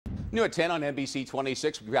New at 10 on NBC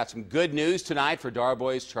 26. We've got some good news tonight for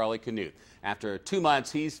Darboy's Charlie Knuth. After 2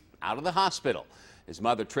 months, he's out of the hospital. His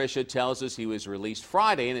mother, Tricia, tells us he was released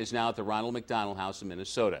Friday and is now at the Ronald McDonald House in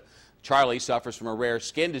Minnesota. Charlie suffers from a rare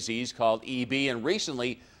skin disease called EB and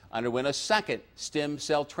recently underwent a second stem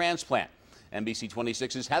cell transplant. NBC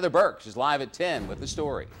 26's Heather Burks is live at 10 with the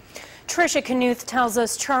story. Tricia Knuth tells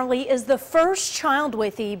us Charlie is the first child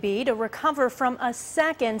with EB to recover from a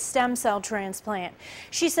second stem cell transplant.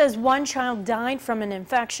 She says one child died from an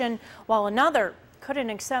infection while another couldn't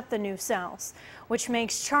accept the new cells, which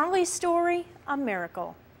makes Charlie's story a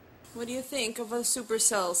miracle. What do you think of the super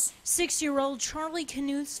cells? 6-year-old Charlie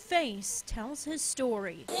Knuth's face tells his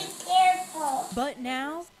story. Be careful. But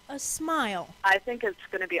now, a smile. I think it's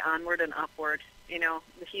going to be onward and upward. You know,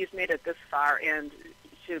 he's made it this far, and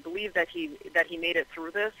to believe that he made it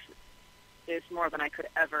through this is more than I could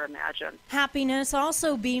ever imagine. Happiness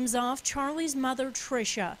also beams off Charlie's mother,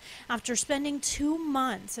 Tricia. After spending 2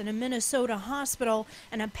 months in a Minnesota hospital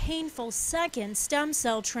and a painful second stem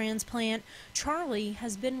cell transplant, Charlie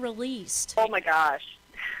has been released. Oh my gosh.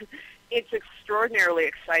 It's extraordinarily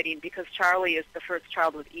exciting because Charlie is the first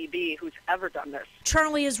child with EB who's ever done this.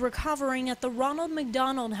 Charlie is recovering at the Ronald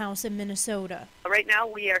McDonald House in Minnesota. Right now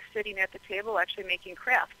we are sitting at the table actually making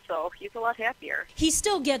crafts, so he's a lot happier. He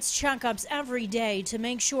still gets checkups every day to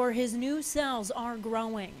make sure his new cells are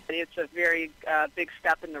growing. It's a very big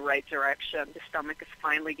step in the right direction. His stomach is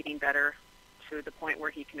finally getting better to the point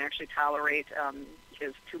where he can actually tolerate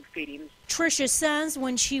his tube feedings. Tricia says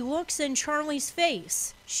when she looks in Charlie's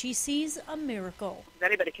face, she sees a miracle. If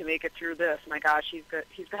anybody can make it through this, my gosh,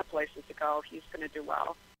 he's got places to go. He's going to do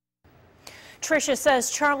well. Tricia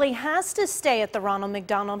says Charlie has to stay at the Ronald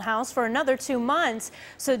McDonald House for another 2 months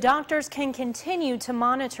so doctors can continue to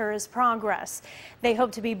monitor his progress. They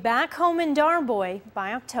hope to be back home in Darboy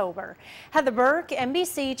by October. Heather Burke,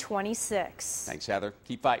 NBC 26. Thanks, Heather.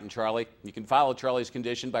 Keep fighting, Charlie. You can follow Charlie's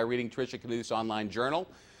condition by reading Tricia Knuth's online journal.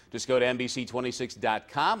 Just go to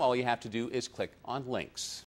NBC26.com. All you have to do is click on links.